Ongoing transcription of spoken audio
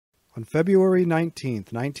On February 19,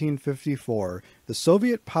 1954, the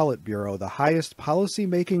Soviet Politburo, the highest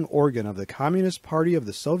policy-making organ of the Communist Party of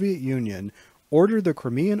the Soviet Union, ordered the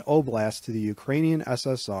Crimean Oblast to the Ukrainian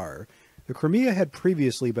SSR. The Crimea had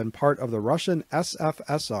previously been part of the Russian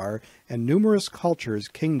SFSR and numerous cultures,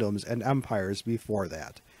 kingdoms, and empires before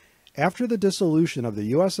that. After the dissolution of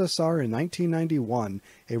the USSR in 1991,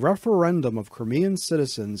 a referendum of Crimean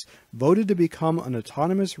citizens voted to become an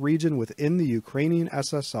autonomous region within the Ukrainian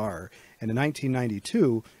SSR, and in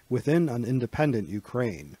 1992, within an independent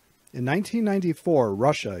Ukraine. In 1994,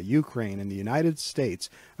 Russia, Ukraine, and the United States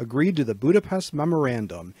agreed to the Budapest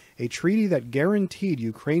Memorandum, a treaty that guaranteed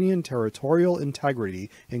Ukrainian territorial integrity,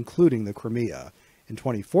 including the Crimea. In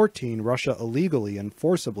 2014, Russia illegally and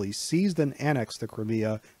forcibly seized and annexed the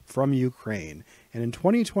Crimea from Ukraine, and in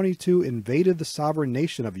 2022 invaded the sovereign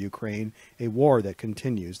nation of Ukraine, a war that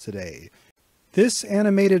continues today. This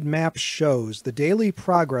animated map shows the daily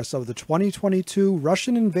progress of the 2022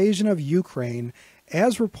 Russian invasion of Ukraine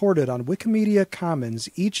as reported on Wikimedia Commons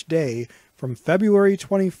each day from February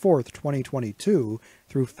 24, 2022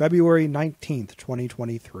 through February 19,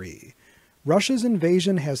 2023. Russia's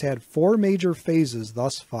invasion has had 4 major phases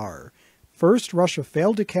thus far. First, Russia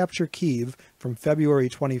failed to capture Kyiv from February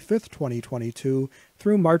 25, 2022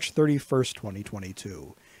 through March 31,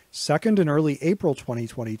 2022. Second, in early April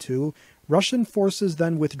 2022, Russian forces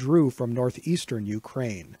then withdrew from northeastern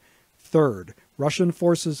Ukraine. Third, Russian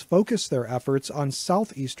forces focused their efforts on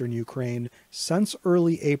southeastern Ukraine since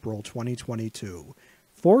early April 2022.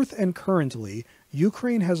 Fourth, and currently,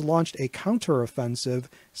 Ukraine has launched a counteroffensive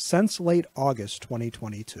since late August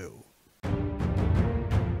 2022.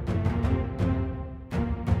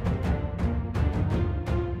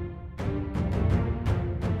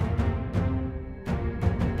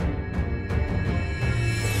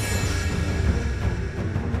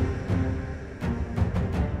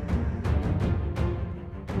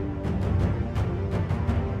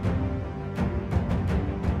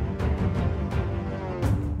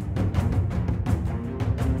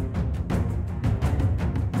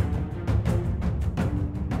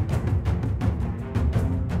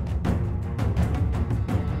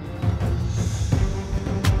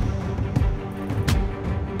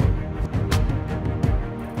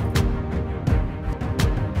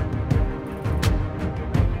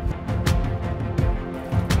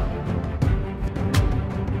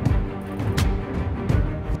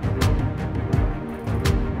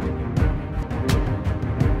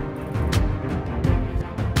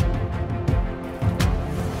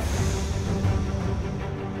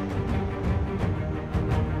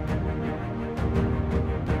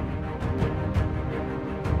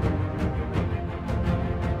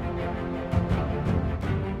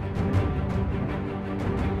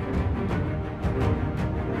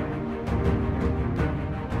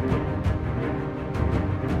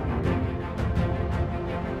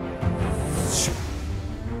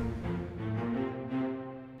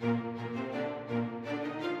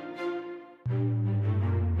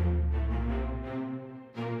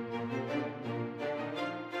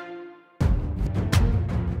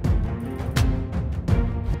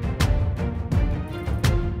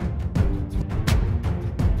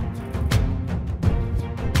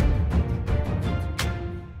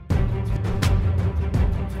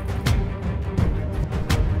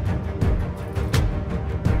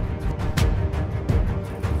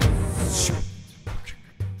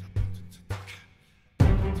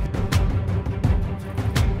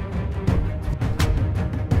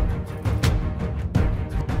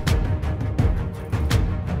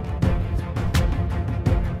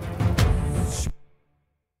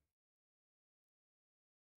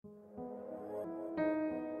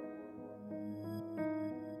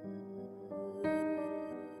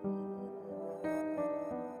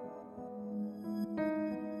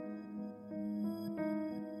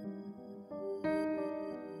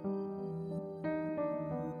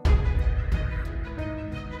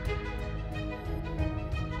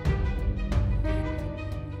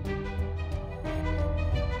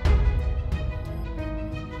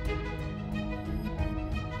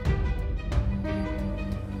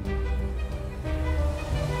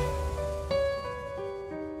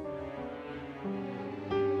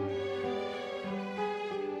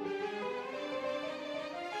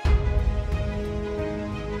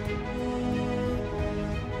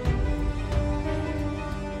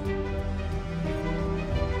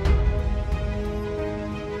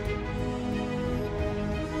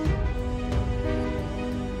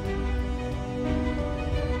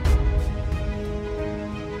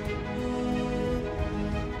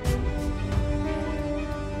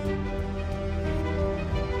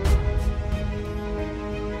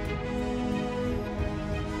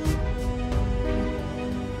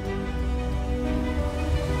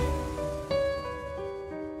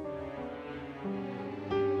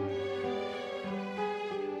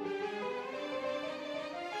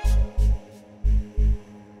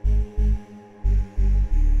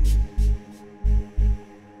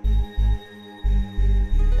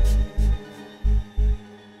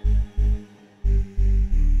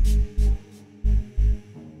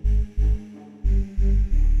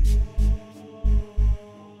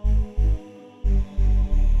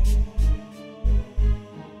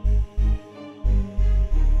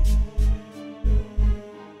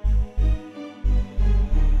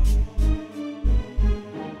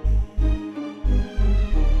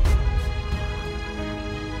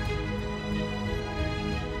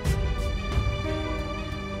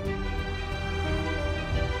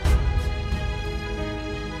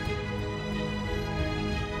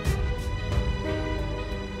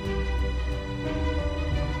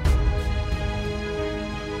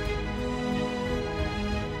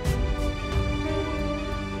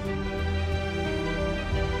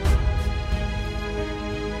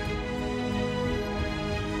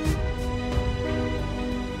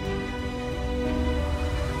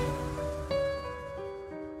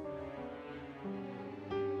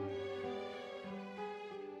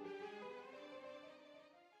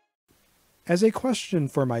 As a question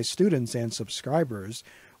for my students and subscribers,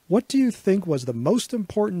 what do you think was the most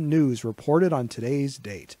important news reported on today's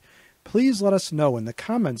date? Please let us know in the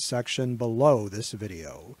comments section below this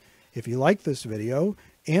video. If you like this video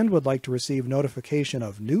and would like to receive notification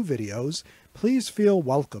of new videos, please feel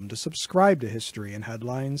welcome to subscribe to History and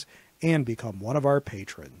Headlines and become one of our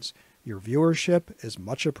patrons. Your viewership is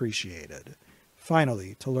much appreciated.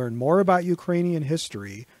 Finally, to learn more about Ukrainian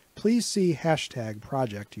history, please see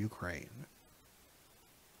 #ProjectUkraine.